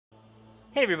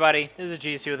Hey everybody, this is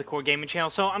Aegesi with the Core Gaming Channel.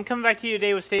 So I'm coming back to you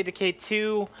today with State of Decay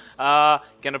 2.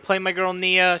 Gonna play my girl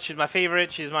Nia. She's my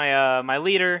favorite. She's my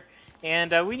leader.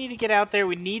 And we need to get out there.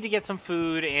 We need to get some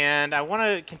food, and I want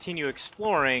to continue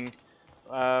exploring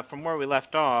from where we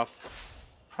left off.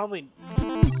 Probably.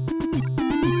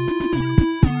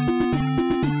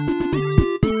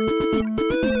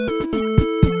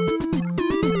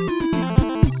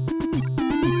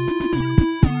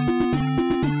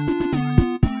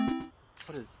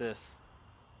 What is this?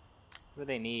 What do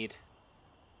they need?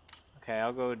 Okay,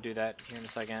 I'll go do that here in a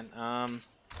second. I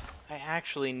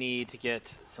actually need to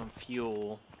get some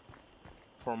fuel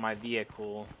for my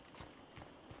vehicle.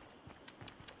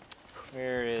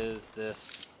 Where is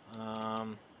this? Draw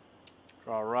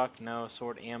a ruck, no.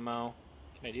 Sword ammo.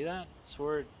 Can I do that?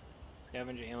 Sword,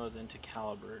 scavenger ammos into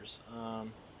calibers.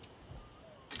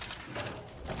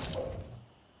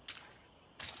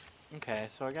 Okay,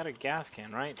 so I got a gas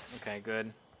can, right? Okay,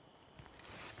 good.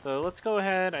 So let's go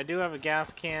ahead. I do have a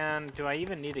gas can. Do I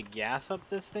even need to gas up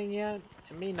this thing yet?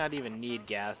 It may not even need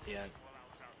gas yet.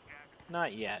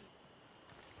 Not yet.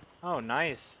 Oh,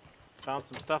 nice. Found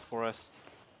some stuff for us.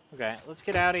 Okay, let's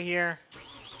get out of here.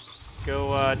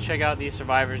 Go check out these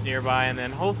survivors nearby, and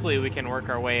then hopefully we can work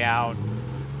our way out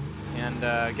and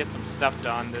get some stuff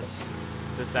done this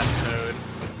episode.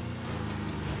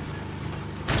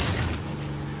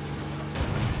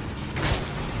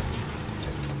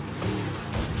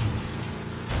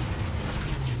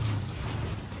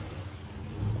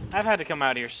 I've had to come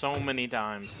out here so many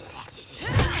times.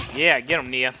 Yeah, get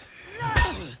him, Nia.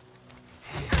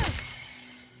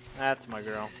 That's my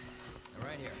girl.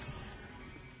 Right here.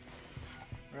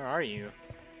 Where are you?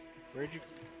 Where'd you?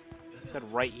 You said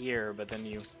right here, but then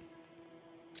you.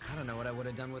 I don't know what I would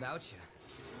have done without you.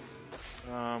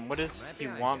 What does he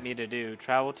want me to do?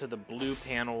 Travel to the blue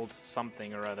paneled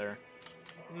something or other.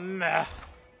 Meh.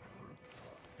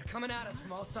 They're coming at us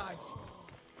from all sides.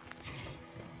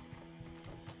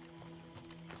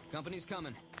 Company's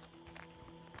coming.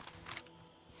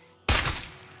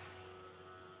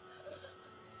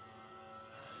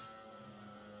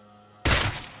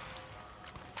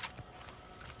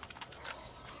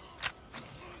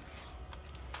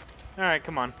 Alright,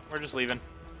 come on. We're just leaving.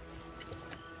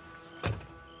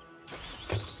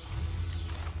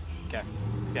 Okay,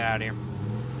 let's get out of here.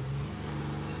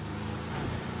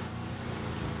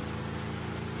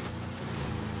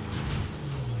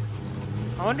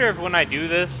 I wonder if when I do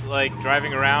this, like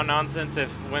driving around nonsense,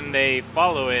 if when they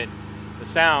follow it, the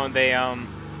sound, they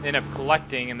end up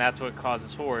collecting and that's what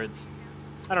causes hordes.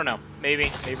 I don't know.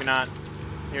 Maybe, maybe not.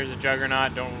 Here's a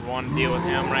Juggernaut. Don't want to deal with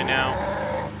him right now.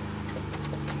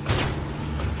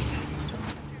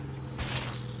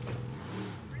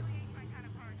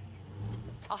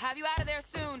 I'll have you out of there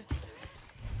soon.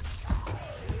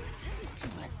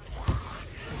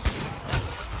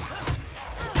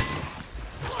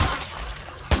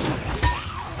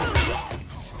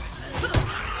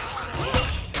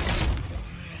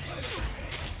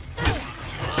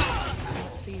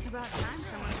 See, about time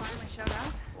someone finally showed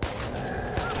up.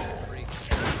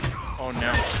 Oh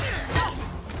no.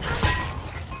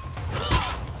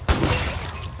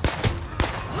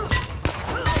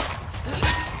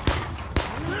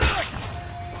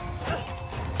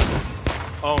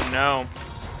 Oh no.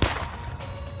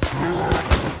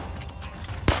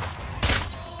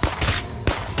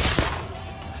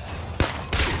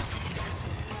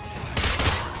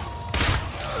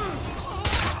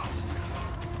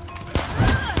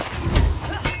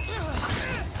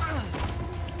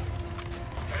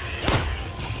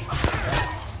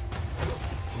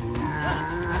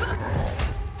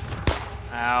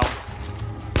 Ow.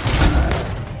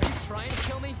 Are you trying to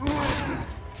kill me?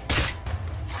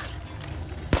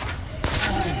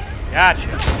 Gotcha.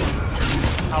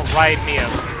 I'll ride me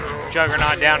a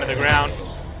Juggernaut down to the ground.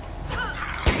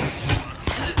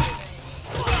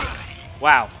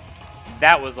 Wow.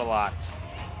 That was a lot.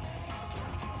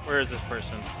 Where is this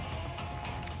person?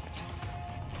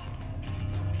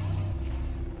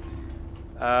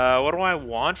 What do I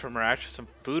want from her? Actually, some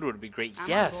food would be great. I'm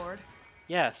Yes. on board.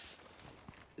 Yes.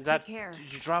 Is that? Take care.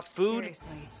 Did you drop food?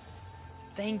 Seriously.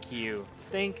 Thank you.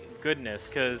 Thank goodness,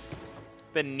 because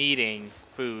I've been needing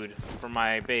food for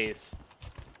my base.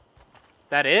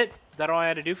 That it? Is that all I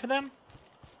had to do for them?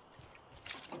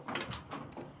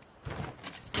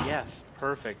 Yes,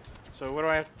 perfect. So what do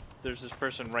I have? There's this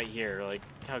person right here. Like,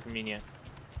 how convenient.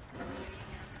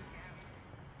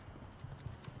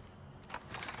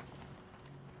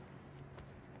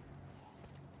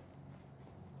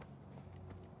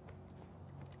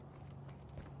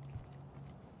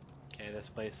 Okay, this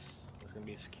place is gonna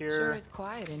be secure. Sure is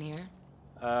quiet in here.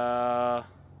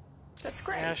 That's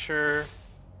great. Yeah, sure.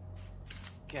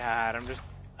 God,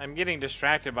 I'm getting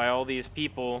distracted by all these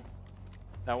people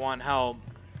that want help.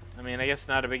 I mean, I guess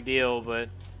not a big deal, but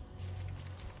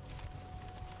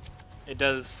it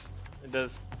does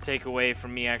take away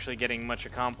from me actually getting much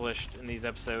accomplished in these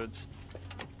episodes.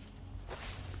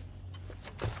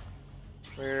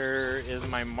 Where is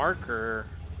my marker?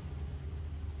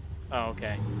 Oh,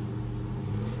 okay.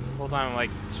 The whole time I'm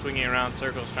like swinging around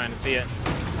circles trying to see it.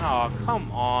 Oh,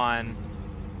 come on.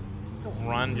 Don't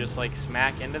run just like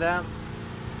smack into that.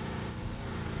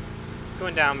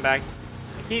 Going down back.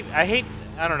 I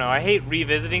don't know, I hate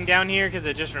revisiting down here because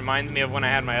it just reminds me of when I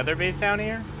had my other base down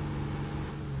here.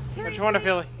 Seriously? I just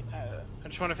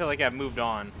want to feel like I've moved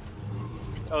on.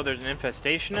 Oh, there's an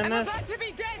infestation in this? I'm about to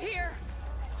be dead here.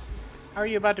 How are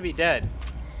you about to be dead?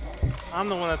 I'm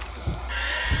the one that...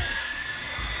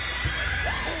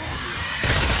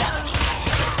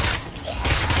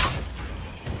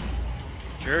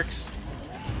 Jerks.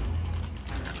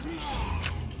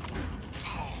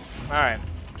 Alright.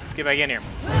 Get back in here.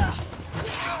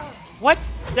 What?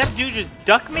 That dude just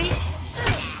ducked me?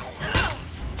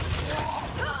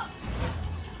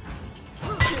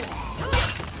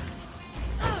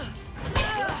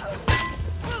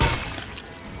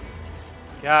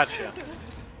 Gotcha.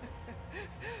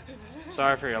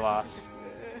 Sorry for your loss.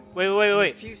 Wait.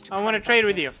 I want to trade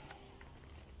with you.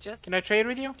 Just Can I trade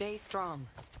with you? stay strong.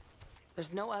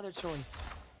 There's no other choice.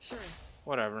 Sure.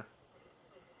 Whatever.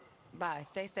 Bye.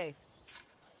 Stay safe.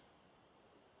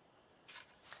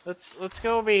 Let's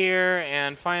go over here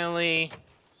and finally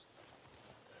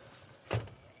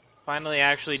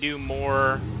actually do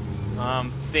more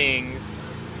things.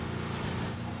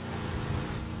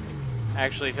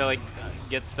 Actually feel like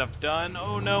get stuff done.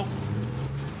 Oh no.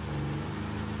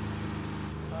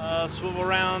 Swivel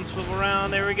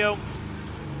around, there we go.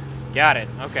 Got it,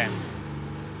 okay.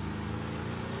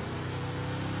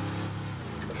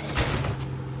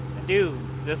 Dude,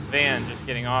 this van just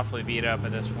getting awfully beat up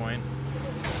at this point.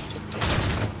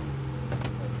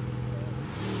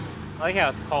 I like how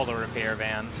it's called a repair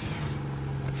van.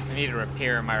 I need to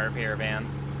repair my repair van.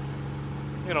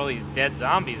 Look at all these dead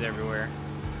zombies everywhere.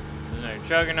 There's another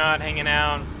Juggernaut hanging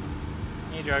out.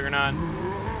 Hey, Juggernaut.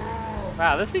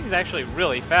 Wow, this thing's actually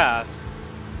really fast.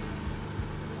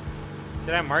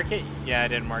 Did I mark it? Yeah, I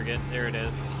did mark it. There it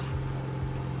is.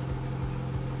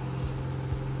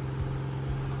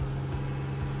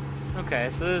 Okay,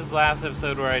 so this is the last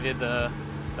episode where I did the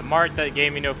mart that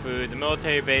gave me no food, the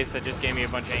military base that just gave me a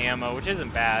bunch of ammo, which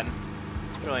isn't bad.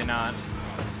 It's really not.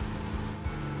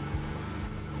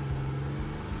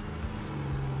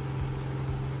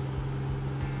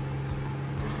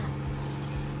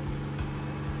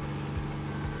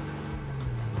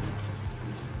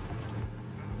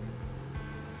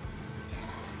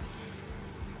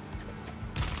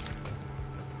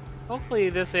 Hopefully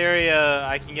this area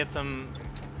I can get some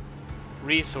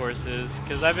resources,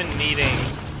 because I've been needing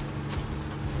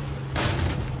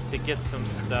to get some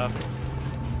stuff.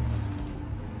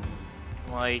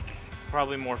 Like,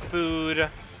 probably more food.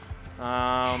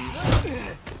 I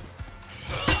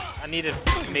need to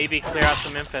maybe clear out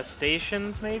some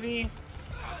infestations, maybe?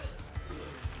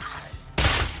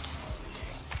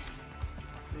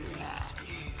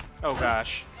 Oh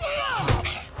gosh.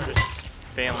 We're just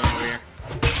failing over here.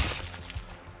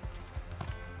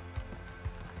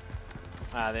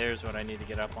 Ah, there's what I need to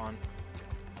get up on.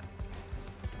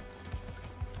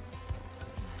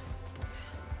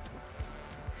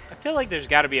 I feel like there's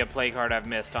got to be a plague heart I've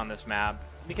missed on this map.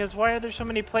 Because why are there so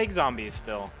many plague zombies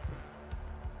still?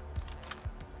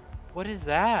 What is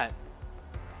that?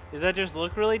 Does that just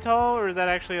look really tall, or is that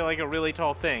actually like a really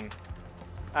tall thing?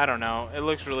 I don't know. It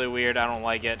looks really weird. I don't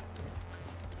like it.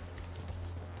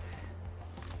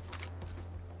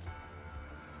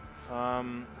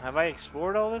 Have I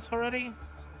explored all this already?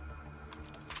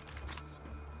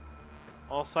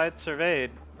 All sites surveyed.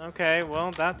 Okay,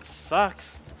 well, that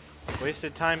sucks.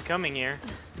 Wasted time coming here.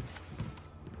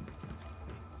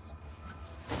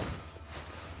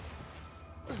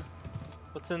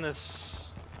 What's in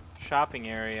this shopping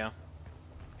area?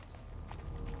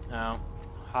 Oh,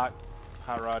 hot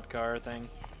rod car thing.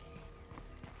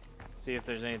 See if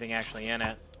there's anything actually in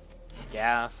it.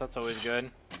 Gas, that's always good.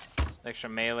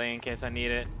 Extra melee in case I need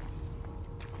it.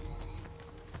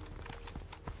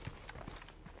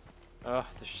 Ugh,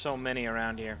 there's so many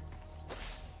around here.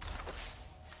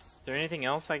 Is there anything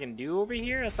else I can do over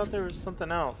here? I thought there was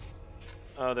something else.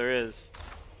 Oh, there is.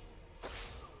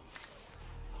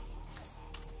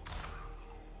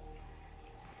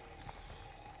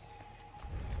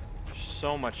 There's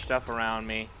so much stuff around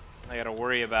me I gotta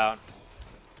worry about.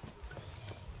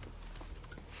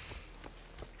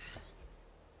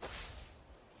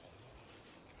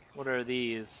 What are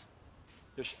these?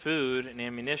 There's food and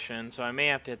ammunition, so I may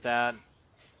have to hit that.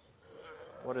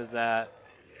 What is that?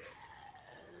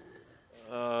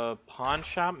 Pawn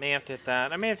shop? May have to hit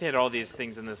that. I may have to hit all these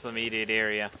things in this immediate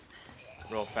area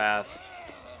real fast.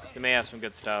 They may have some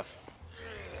good stuff.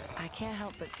 I can't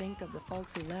help but think of the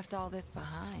folks who left all this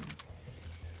behind.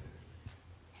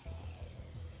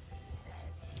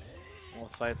 All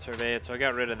site surveyed, so I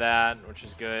got rid of that, which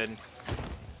is good.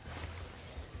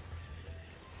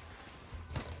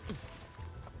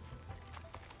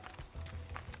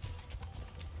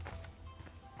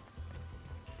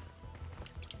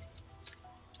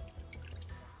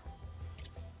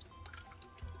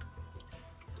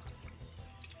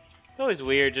 It's always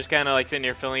weird, just kind of like sitting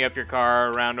here filling up your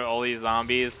car around all these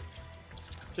zombies.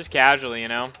 Just casually, you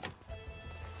know?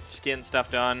 Just getting stuff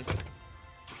done.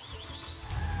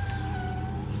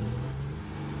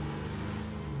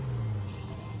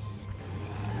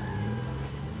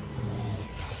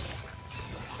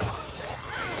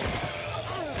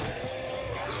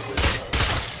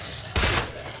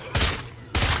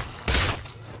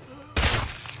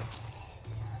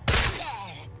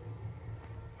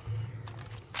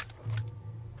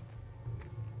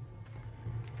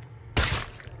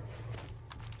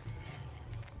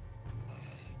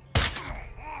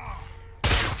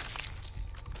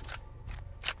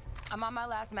 I'm on my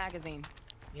last magazine.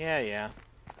 Yeah.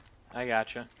 I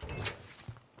gotcha.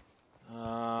 Is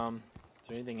there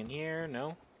anything in here?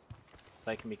 No.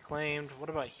 Site can be claimed. What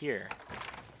about here?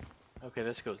 Okay,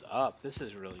 this goes up. This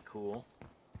is really cool.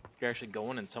 You're actually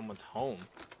going in someone's home.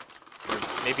 Or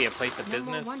maybe a place of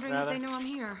business, Wondering rather. if they know I'm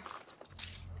here.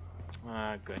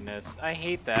 Ah, goodness. I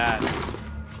hate that.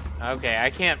 Okay, I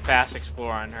can't fast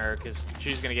explore on her because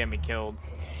she's gonna get me killed.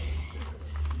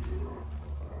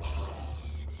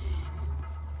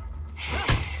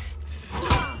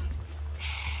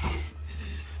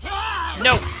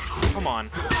 No! Come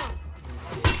on.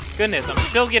 Goodness, I'm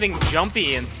still getting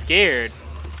jumpy and scared.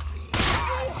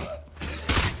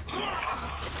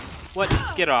 What?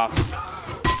 Get off.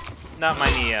 Not my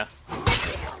Nia.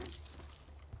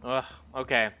 Ugh,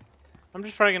 okay. I'm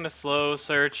just probably gonna slow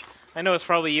search. I know it's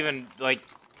probably even, like,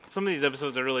 some of these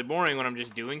episodes are really boring when I'm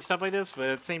just doing stuff like this, but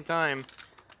at the same time,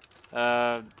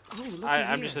 I'm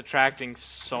just attracting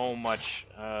so much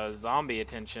zombie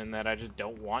attention that I just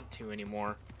don't want to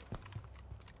anymore.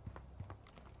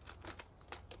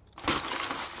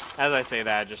 As I say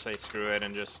that, I just say screw it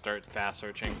and just start fast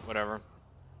searching, whatever.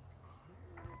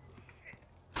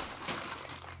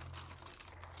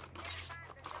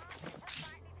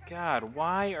 God,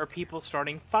 why are people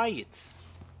starting fights?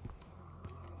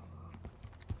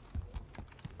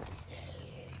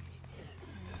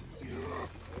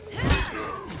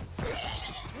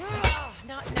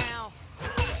 Not now.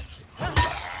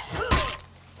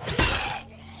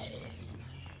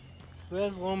 Who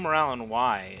has low morale and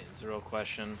why is the real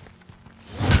question.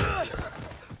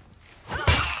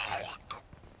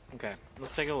 Okay,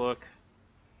 let's take a look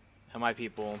at my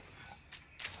people.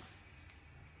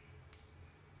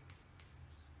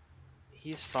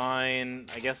 He's fine.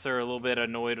 I guess they're a little bit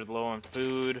annoyed with low on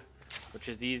food, which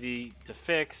is easy to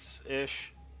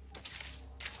fix-ish.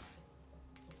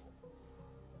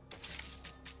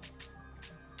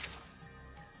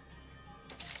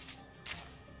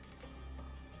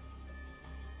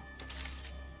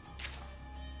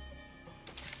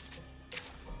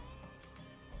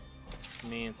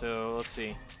 So let's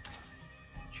see.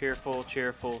 Cheerful,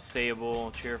 cheerful, stable,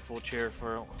 cheerful,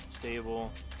 cheerful,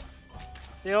 stable.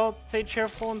 They all say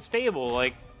cheerful and stable,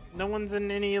 like no one's in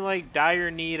any like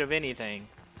dire need of anything.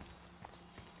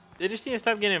 They just need to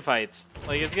stop getting in fights.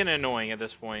 Like it's getting annoying at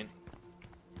this point.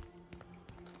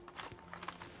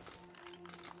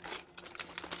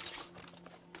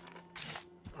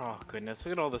 Oh goodness,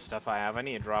 look at all the stuff I have. I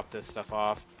need to drop this stuff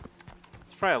off.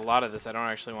 There's probably a lot of this I don't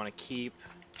actually want to keep.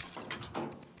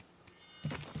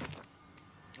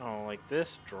 Oh, like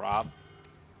this drop.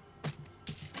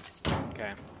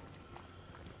 Okay.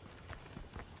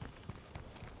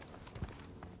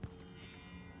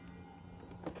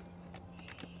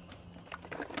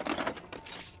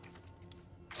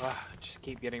 Ugh, just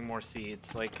keep getting more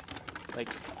seeds. Like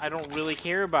I don't really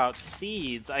care about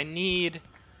seeds. I need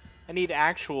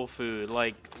actual food,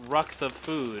 like rucks of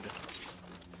food.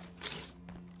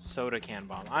 Soda can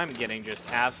bomb. I'm getting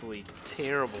just absolutely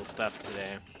terrible stuff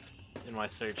today in my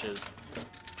searches.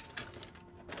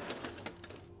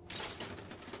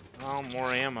 Oh, more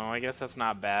ammo. I guess that's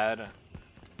not bad.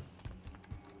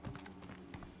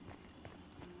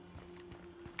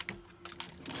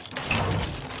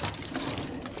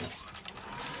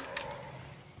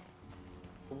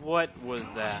 What was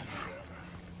that?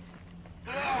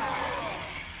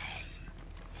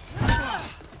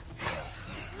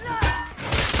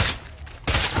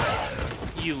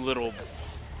 You little...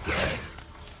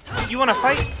 You wanna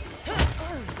fight?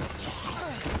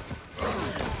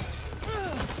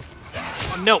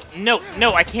 No, no,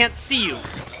 no, I can't see you.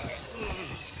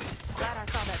 Glad I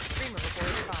saw that screamer before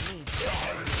it saw me.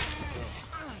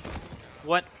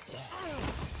 What?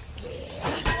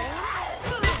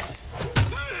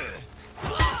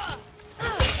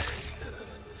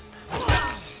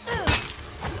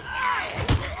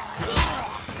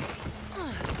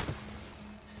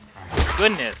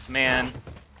 Goodness, man.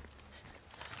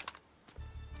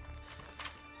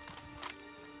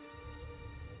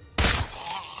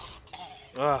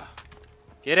 Ugh.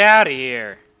 Get out of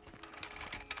here.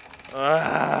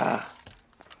 Ugh.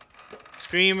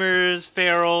 Screamers,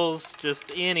 ferals,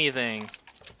 just anything.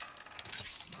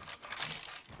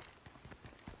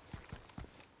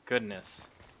 Goodness.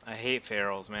 I hate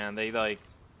ferals, man. They like...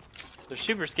 They're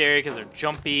super scary because they're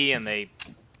jumpy and they...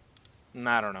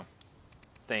 I don't know.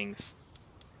 Things.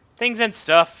 Things and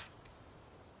stuff.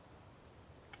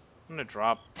 I'm gonna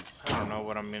drop... I don't know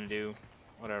what I'm gonna do.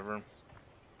 Whatever.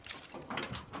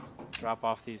 Drop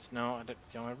off these... No, I don't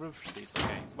get my roof for these.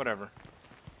 Okay, whatever.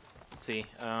 Let's see.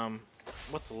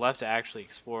 What's left to actually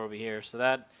explore over here? So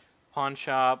that pawn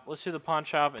shop. Let's do the pawn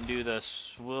shop and do the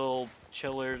swill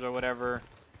chillers or whatever.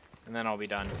 And then I'll be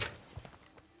done.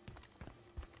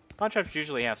 Pawn shops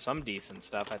usually have some decent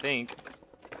stuff, I think.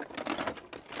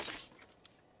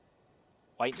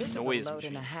 White This noise is a load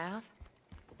machine. and a half.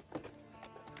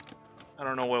 I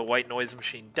don't know what a white noise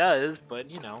machine does,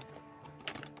 but you know,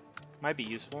 might be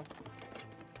useful.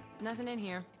 Nothing in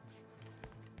here.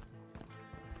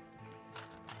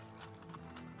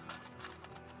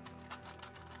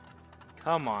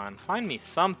 Come on, find me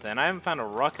something. I haven't found a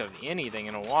ruck of anything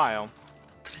in a while.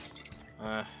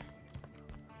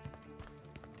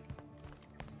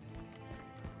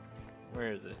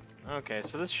 Where is it? Okay,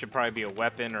 so this should probably be a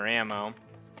weapon or ammo,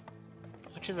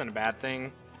 which isn't a bad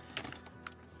thing.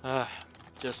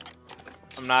 Just,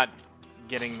 I'm not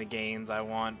getting the gains I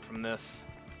want from this.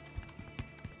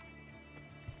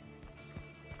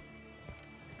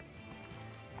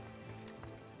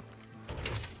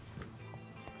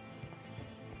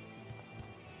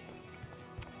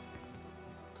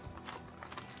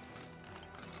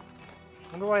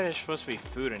 I wonder why there's supposed to be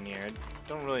food in here.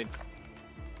 Don't really...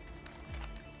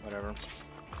 Whatever.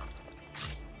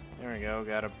 There we go,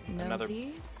 got another...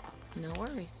 Nosies? No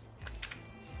worries.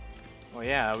 Well,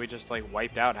 yeah, we just like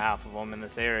wiped out half of them in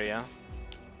this area.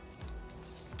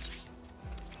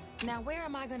 Now where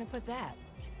am I gonna put that?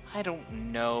 I don't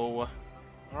know.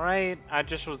 Alright, I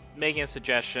just was making a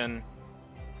suggestion.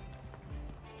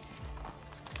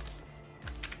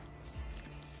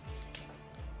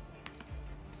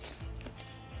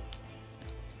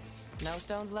 No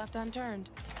stones left unturned.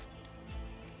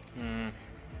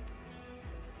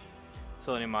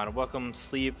 Facility mod. Welcome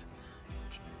sleep.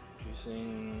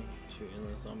 Introducing to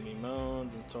endless zombie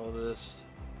modes. Install this.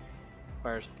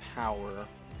 Requires power.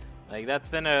 Like, that's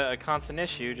been a constant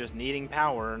issue, just needing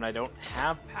power, and I don't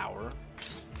have power.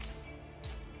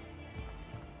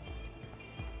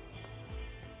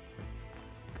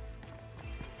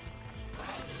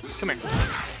 Come here.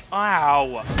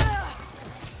 Ow!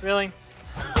 Really?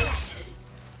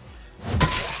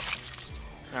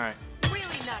 Alright.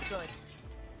 Really not good.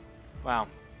 Wow.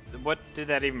 What did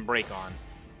that even break on?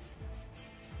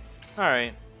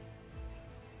 Alright.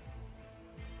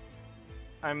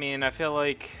 I mean, I feel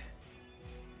like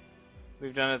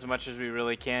we've done as much as we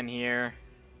really can here.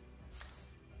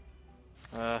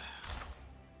 Let's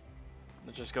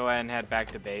just go ahead and head back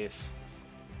to base.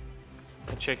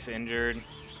 The chick's injured.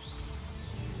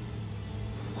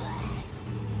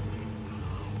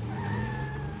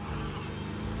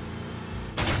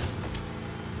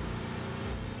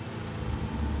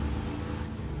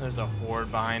 There's a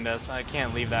horde behind us. I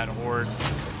can't leave that horde.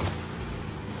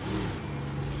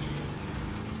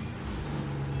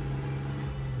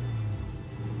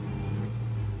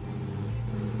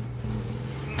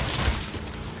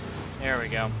 There we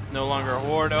go. No longer a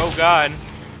horde. Oh god.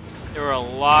 There were a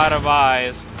lot of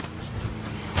eyes.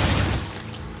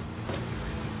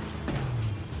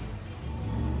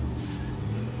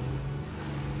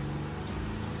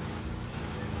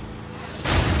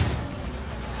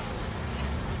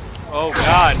 Oh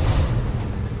god.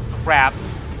 Crap.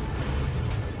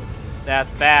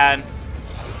 That's bad.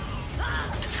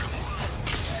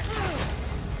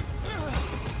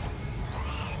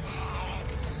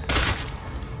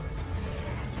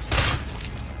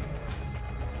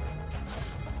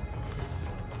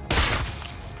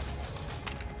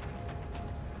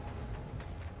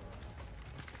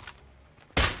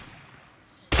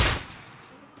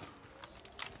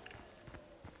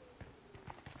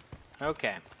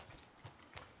 Okay.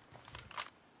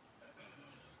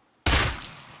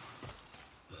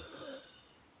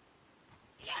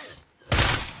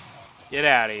 Get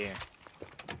out of here.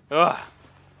 Ugh.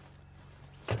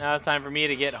 Now it's time for me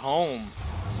to get home.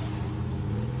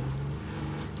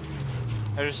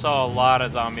 I just saw a lot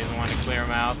of zombies and wanted to clear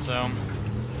them out, so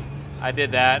I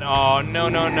did that. Oh, no,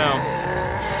 no, no.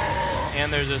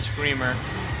 And there's a screamer.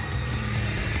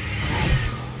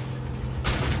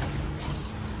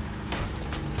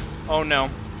 Oh, no.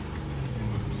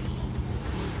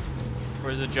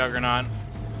 Where's the Juggernaut?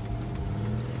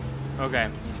 Okay,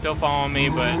 he's still following me,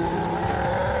 but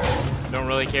I don't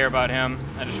really care about him.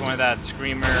 I just wanted that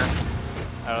screamer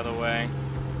out of the way.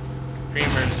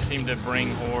 Screamers seem to bring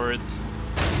hordes.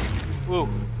 Woo!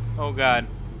 Oh god.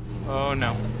 Oh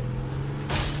no.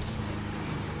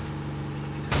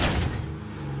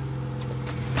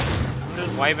 I'm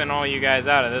just wiping all you guys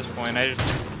out at this point. I just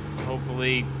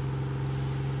hopefully...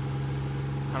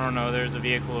 I don't know, there's a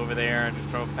vehicle over there I just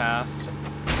drove past.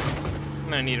 I'm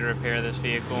gonna need to repair this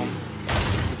vehicle.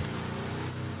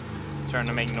 It's starting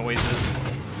to make noises.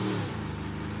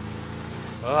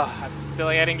 Ugh, I feel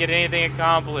like I didn't get anything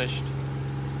accomplished.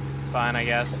 Fine, I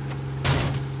guess.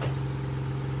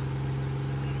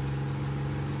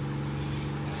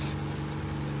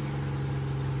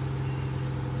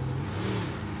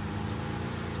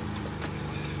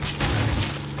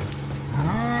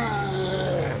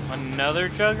 Another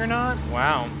Juggernaut?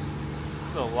 Wow.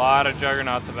 There's a lot of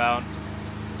Juggernauts about.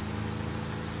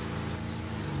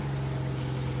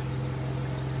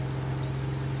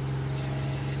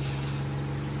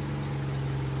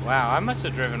 Wow, I must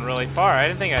have driven really far. I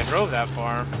didn't think I drove that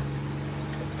far.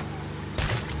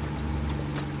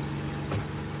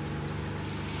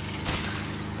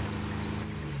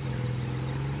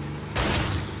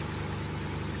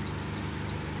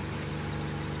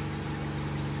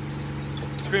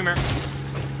 Screamer.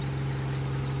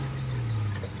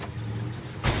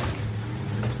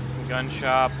 Gun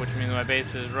shop, which means my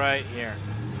base is right here.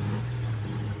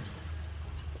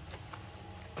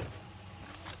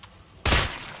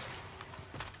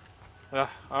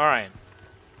 Alright.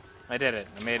 I did it.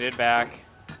 I made it back.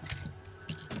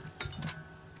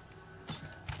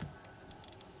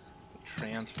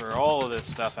 Transfer all of this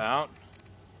stuff out.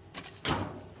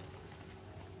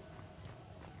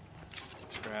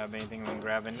 Let's grab anything we can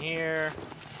grab in here.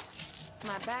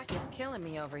 My back is killing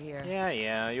me over here.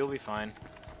 Yeah, you'll be fine.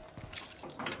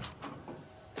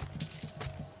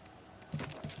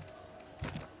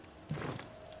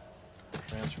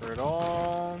 Transfer it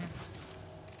all.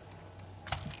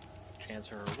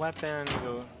 Transfer our weapon.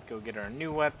 Go get our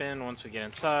new weapon once we get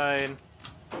inside.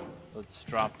 Let's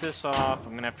drop this off.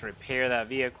 I'm gonna have to repair that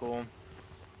vehicle,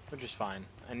 which is fine.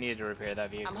 I needed to repair that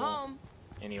vehicle. I'm home.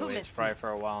 Anyway, it's probably for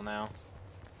a while now.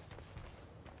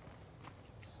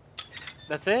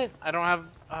 That's it? I don't have...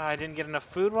 I didn't get enough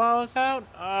food while I was out?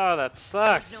 Oh, that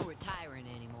sucks. There's no retiring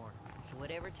anymore. So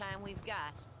whatever time we've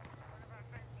got.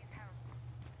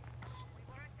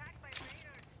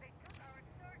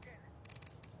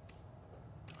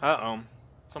 Uh-oh.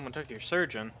 Someone took your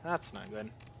surgeon. That's not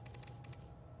good.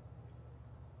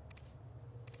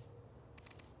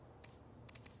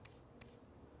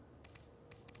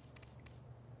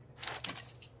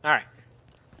 Alright.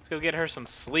 Let's go get her some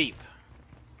sleep.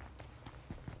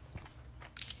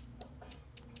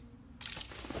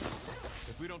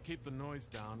 If we don't keep the noise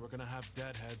down, we're gonna have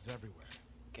deadheads everywhere.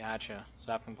 Gotcha.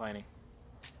 Stop complaining.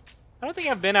 I don't think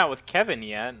I've been out with Kevin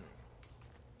yet.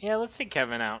 Yeah, let's take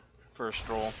Kevin out for a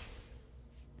stroll.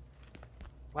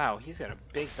 Wow, he's got a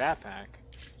big backpack.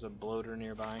 There's a bloater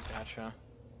nearby. Gotcha.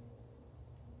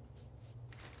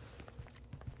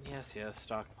 Yes,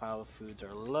 stockpile of foods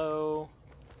are low.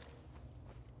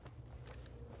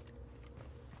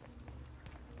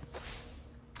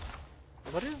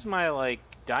 What does my, like,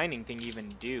 dining thing even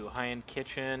do? High-end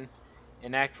kitchen,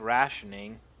 enact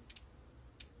rationing.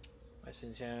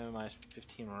 Minus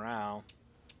 15 morale.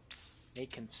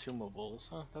 Make consumables.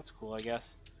 Oh, that's cool, I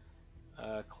guess.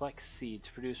 Collect seeds.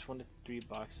 Produce 1 to 3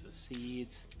 boxes of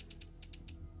seeds.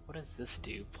 What does this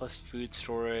do? Plus food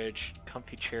storage,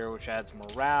 comfy chair, which adds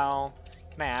morale.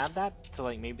 Can I add that to,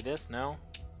 like, maybe this? No?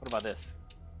 What about this?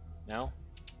 No?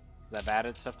 Because I've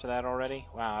added stuff to that already?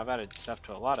 Wow, I've added stuff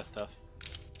to a lot of stuff.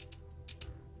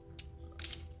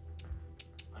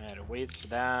 I added weights to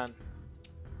that.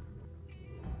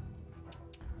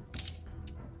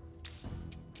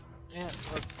 Yeah,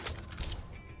 let's...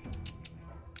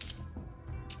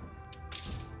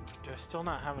 Do I still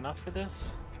not have enough for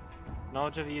this?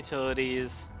 Knowledge of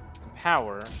utilities,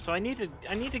 power. So I need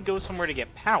to go somewhere to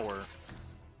get power.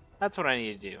 That's what I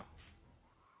need to do.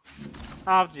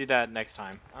 I'll have to do that next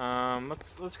time.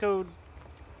 Let's go.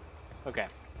 Okay.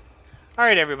 All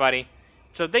right, everybody.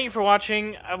 So thank you for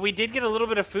watching. We did get a little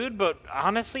bit of food, but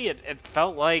honestly, it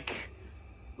felt like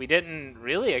we didn't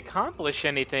really accomplish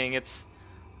anything. It's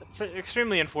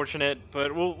extremely unfortunate,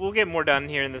 but we'll get more done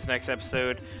here in this next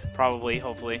episode, probably,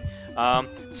 hopefully.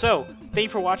 So thank you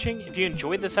for watching. If you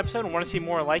enjoyed this episode and want to see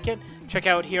more like it, check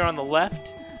out here on the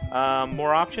left.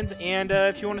 More options, and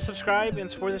if you want to subscribe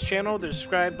and support this channel, there's a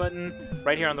subscribe button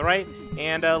right here on the right,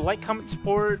 and like, comment,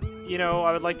 support. You know,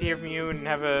 I would like to hear from you and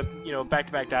have a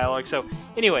back-to-back dialogue. So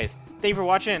anyways, thank you for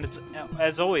watching, and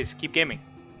as always, keep gaming.